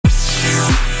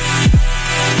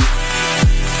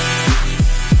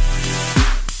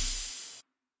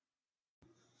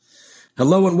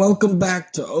Hello and welcome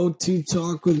back to OT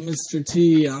Talk with Mr.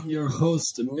 T. I'm your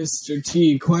host, Mr.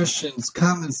 T. Questions,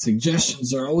 comments,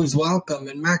 suggestions are always welcome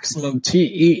at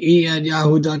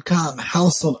MaximumTEE@yahoo.com.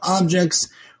 Household objects.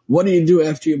 What do you do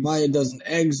after you buy a dozen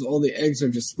eggs? All the eggs are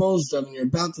disposed of and you're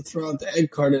about to throw out the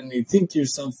egg carton and you think to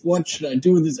yourself, what should I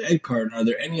do with this egg carton? Are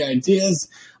there any ideas?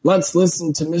 Let's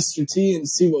listen to Mr. T and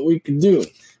see what we can do.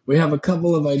 We have a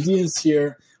couple of ideas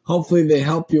here. Hopefully they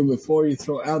help you before you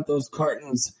throw out those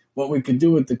cartons. What we could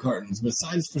do with the cartons.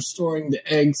 Besides for storing the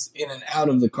eggs in and out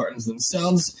of the cartons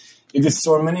themselves, you could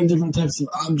store many different types of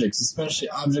objects, especially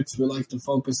objects we like to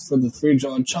focus for the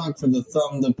three-jawed chalk, for the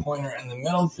thumb, the pointer, and the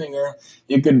middle finger.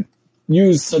 You could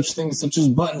use such things such as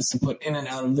buttons to put in and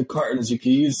out of the cartons. You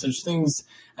could use such things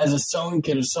as a sewing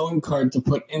kit or sewing card to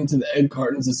put into the egg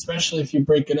cartons, especially if you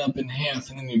break it up in half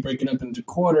and then you break it up into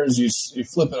quarters. You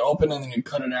flip it open and then you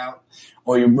cut it out,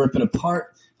 or you rip it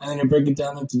apart. And then you break it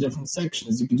down into different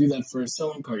sections. You can do that for a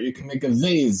sewing cart. You can make a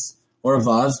vase or a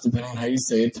vase, depending on how you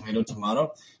say it,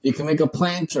 tomato. You can make a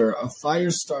planter, a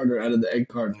fire starter out of the egg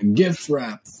carton, a gift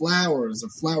wrap, flowers, a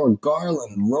flower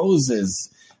garland, roses,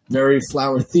 very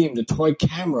flower themed, a toy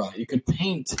camera. You could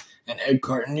paint an egg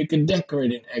carton. You could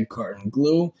decorate an egg carton.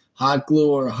 Glue, hot glue,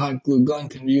 or a hot glue gun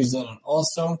can be used on it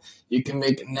also. You can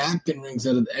make napkin rings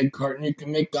out of the egg carton. You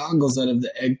can make goggles out of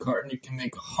the egg carton. You can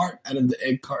make a heart out of the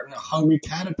egg carton, a hungry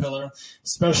caterpillar,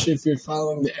 especially if you're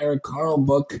following the Eric Carle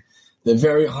book, The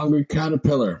Very Hungry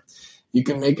Caterpillar. You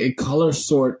can make a color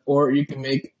sort, or you can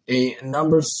make a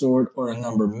number sort, or a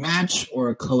number match, or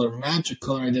a color match, a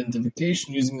color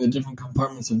identification using the different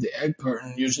compartments of the egg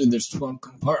carton. Usually there's 12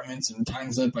 compartments, and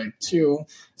times that by 2.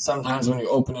 Sometimes when you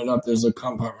open it up, there's a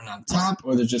compartment on top,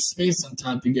 or there's just space on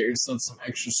top. You get yourself some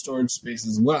extra storage space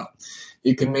as well.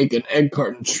 You can make an egg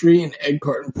carton tree, an egg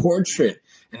carton portrait,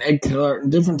 an egg carton,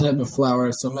 different type of flower,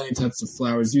 so many types of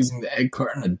flowers using the egg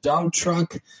carton, a dump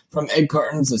truck from egg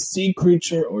cartons, a sea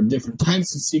creature, or different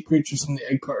types of sea creatures from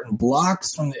the egg carton,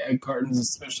 blocks from the egg cartons,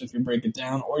 especially if you break it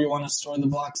down, or you want to store the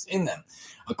blocks in them,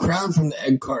 a crown from the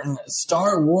egg carton, a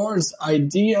Star Wars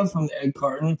idea from the egg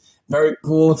carton, very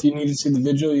cool. If you need to see the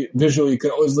visual, you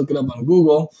could always look it up on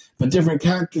Google, but different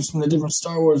characters from the different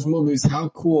Star Wars movies, how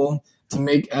cool to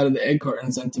make out of the egg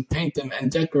cartons and to paint them and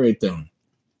decorate them.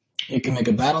 You can make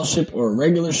a battleship or a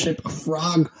regular ship, a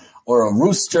frog or a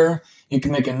rooster. You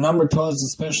can make a number toss,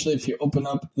 especially if you open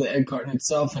up the egg carton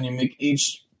itself and you make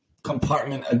each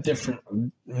compartment a different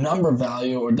number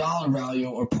value or dollar value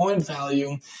or point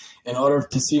value in order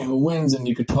to see who wins. And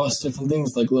you could toss different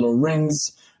things like little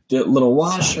rings, little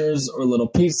washers, or little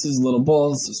pieces, little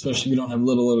balls, especially if you don't have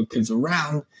little kids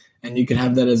around. And you can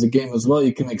have that as a game as well.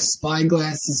 You can make spy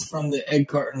glasses from the egg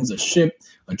cartons, a ship,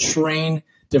 a train,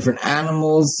 different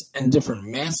animals, and different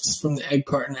masks from the egg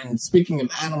carton. And speaking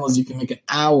of animals, you can make an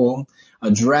owl,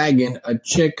 a dragon, a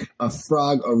chick, a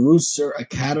frog, a rooster, a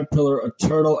caterpillar, a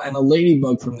turtle, and a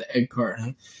ladybug from the egg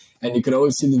carton. And you could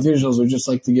always see the visuals. We just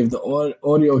like to give the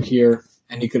audio here,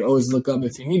 and you could always look up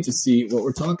if you need to see what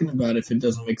we're talking about if it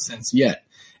doesn't make sense yet.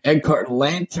 Egg carton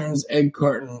lanterns, egg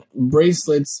carton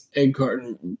bracelets, egg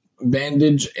carton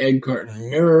bandage, egg carton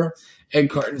mirror, egg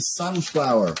carton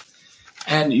sunflower.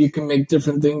 And you can make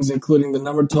different things, including the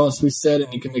number toss we said,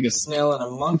 and you can make a snail and a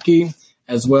monkey,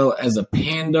 as well as a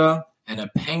panda and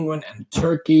a penguin and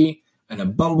turkey and a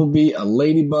bumblebee, a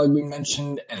ladybug we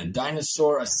mentioned, and a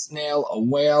dinosaur, a snail, a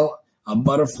whale, a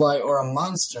butterfly, or a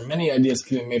monster. Many ideas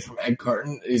can be made from egg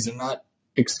carton. These are not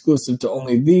exclusive to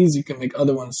only these. You can make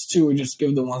other ones too. We just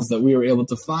give the ones that we were able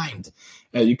to find.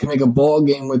 You can make a ball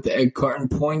game with the egg carton,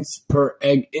 points per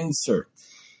egg insert.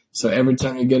 So every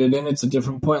time you get it in, it's a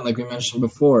different point, like we mentioned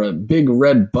before. A big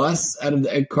red bus out of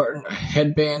the egg carton, a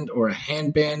headband or a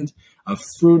handband, a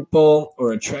fruit bowl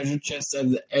or a treasure chest out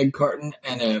of the egg carton,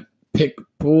 and a pick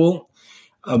pool.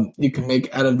 You can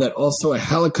make out of that also a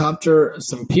helicopter,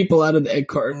 some people out of the egg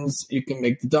cartons. You can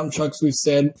make the dump trucks we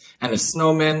said, and a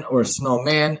snowman or a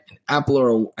snowman, an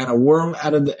apple and a worm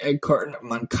out of the egg carton, a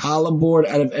Mancala board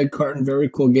out of egg carton. Very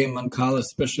cool game, Mancala,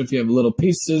 especially if you have little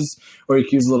pieces, or you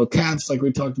can use little caps like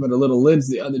we talked about, or little lids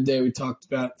the other day we talked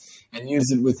about, and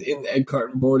use it within the egg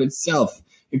carton board itself.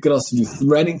 You could also do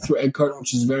threading through egg carton,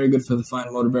 which is very good for the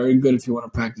fine motor, very good if you want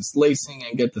to practice lacing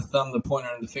and get the thumb, the pointer,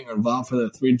 and the finger involved for the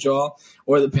three jaw,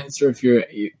 or the pincer. If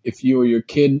you or your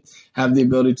kid have the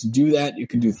ability to do that, you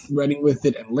can do threading with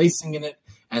it and lacing in it.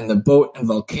 And the boat and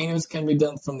volcanoes can be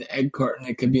done from the egg carton.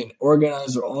 It could be an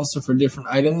organizer also for different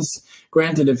items.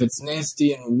 Granted, if it's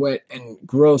nasty and wet and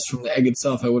gross from the egg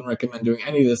itself, I wouldn't recommend doing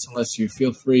any of this unless you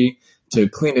feel free to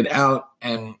clean it out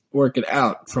and work it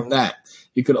out from that.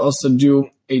 You could also do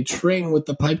a train with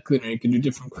the pipe cleaner. You can do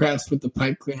different crafts with the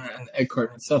pipe cleaner and the egg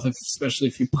carton itself, especially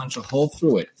if you punch a hole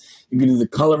through it. You can do the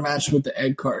color match with the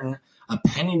egg carton, a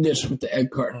penny dish with the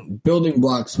egg carton, building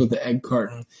blocks with the egg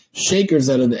carton, shakers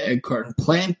out of the egg carton,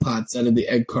 plant pots out of the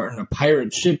egg carton, a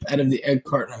pirate ship out of the egg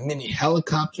carton, a mini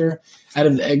helicopter out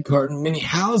of the egg carton, mini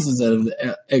houses out of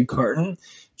the egg carton,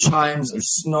 chimes or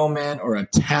snowman or a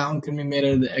town can be made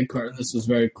out of the egg carton. This was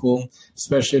very cool,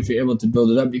 especially if you're able to build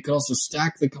it up. You can also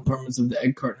stack the compartments of the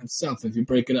egg carton itself. If you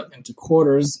break it up into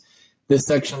quarters, this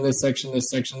section, this section, this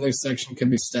section, this section can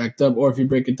be stacked up. Or if you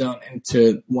break it down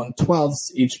into 1/12,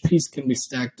 each piece can be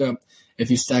stacked up. If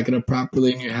you stack it up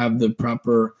properly and you have the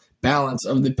proper balance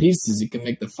of the pieces, you can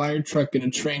make the fire truck and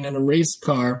a train and a race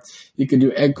car. You can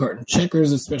do egg carton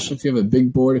checkers, especially if you have a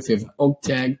big board, if you have an oak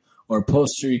tag or a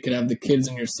poster. You could have the kids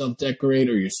and yourself decorate,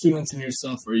 or your students and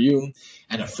yourself, or you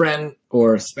and a friend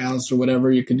or a spouse or whatever.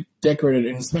 You could decorate it,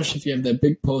 and especially if you have that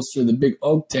big poster, the big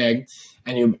oak tag,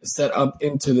 and you set up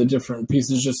into the different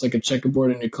pieces just like a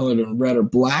checkerboard and you color it in red or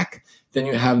black, then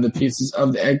you have the pieces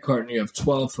of the egg carton. You have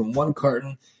 12 from one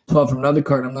carton, 12 from another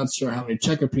carton. I'm not sure how many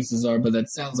checker pieces are, but that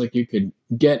sounds like you could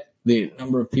get the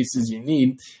number of pieces you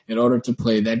need in order to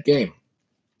play that game.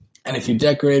 And if you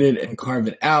decorate it and carve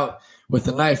it out with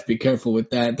a knife, be careful with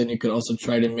that. Then you could also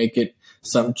try to make it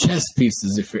some chess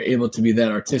pieces if you're able to be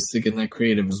that artistic and that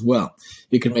creative as well.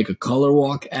 You can make a color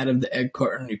walk out of the egg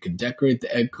carton. You can decorate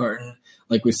the egg carton.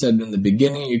 Like we said in the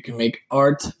beginning, you can make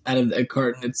art out of the egg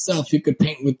carton itself. You could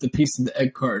paint with the piece of the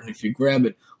egg carton. If you grab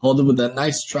it, hold it with that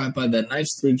nice tripod, that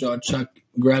nice 3-jaw chuck,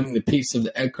 grabbing the piece of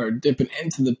the egg carton, dip it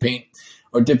into the paint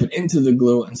or dip it into the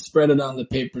glue and spread it on the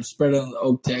paper, spread it on the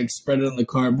oak tag, spread it on the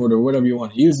cardboard or whatever you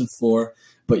want to use it for,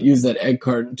 but use that egg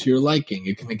carton to your liking.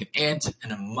 You can make an ant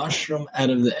and a mushroom out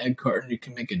of the egg carton. You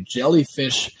can make a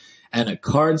jellyfish and a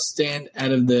card stand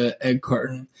out of the egg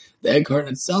carton. The egg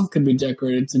carton itself could be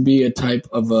decorated to be a type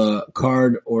of a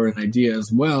card or an idea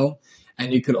as well.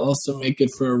 And you could also make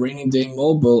it for a rainy day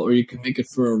mobile, or you can make it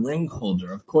for a ring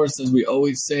holder. Of course, as we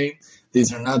always say,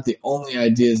 these are not the only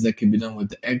ideas that can be done with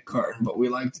the egg carton, but we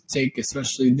like to take,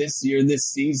 especially this year,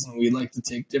 this season, we like to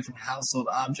take different household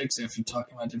objects after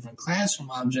talking about different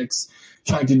classroom objects,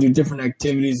 trying to do different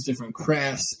activities, different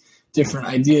crafts, different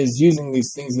ideas using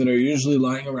these things that are usually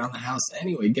lying around the house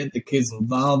anyway. Get the kids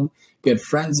involved, get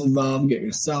friends involved, get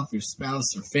yourself, your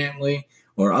spouse, or family,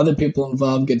 or other people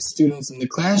involved, get students in the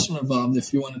classroom involved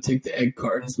if you want to take the egg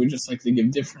cartons. We just like to give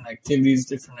different activities,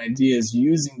 different ideas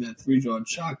using that 3-jaw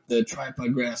chalk, the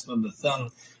tripod grasp of the thumb,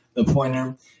 the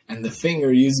pointer, and the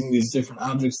finger, using these different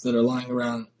objects that are lying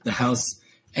around the house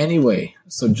anyway.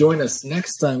 So join us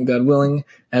next time, God willing,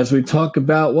 as we talk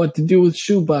about what to do with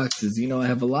shoe boxes. You know, I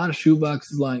have a lot of shoe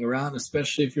boxes lying around,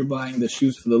 especially if you're buying the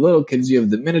shoes for the little kids. You have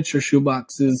the miniature shoe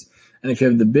boxes, and if you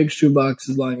have the big shoe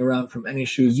boxes lying around from any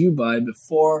shoes you buy,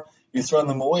 before you throw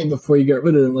them away, before you get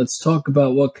rid of them, let's talk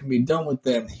about what can be done with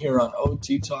them here on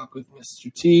OT Talk with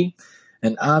Mr. T.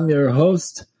 And I'm your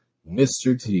host,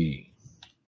 Mr. T.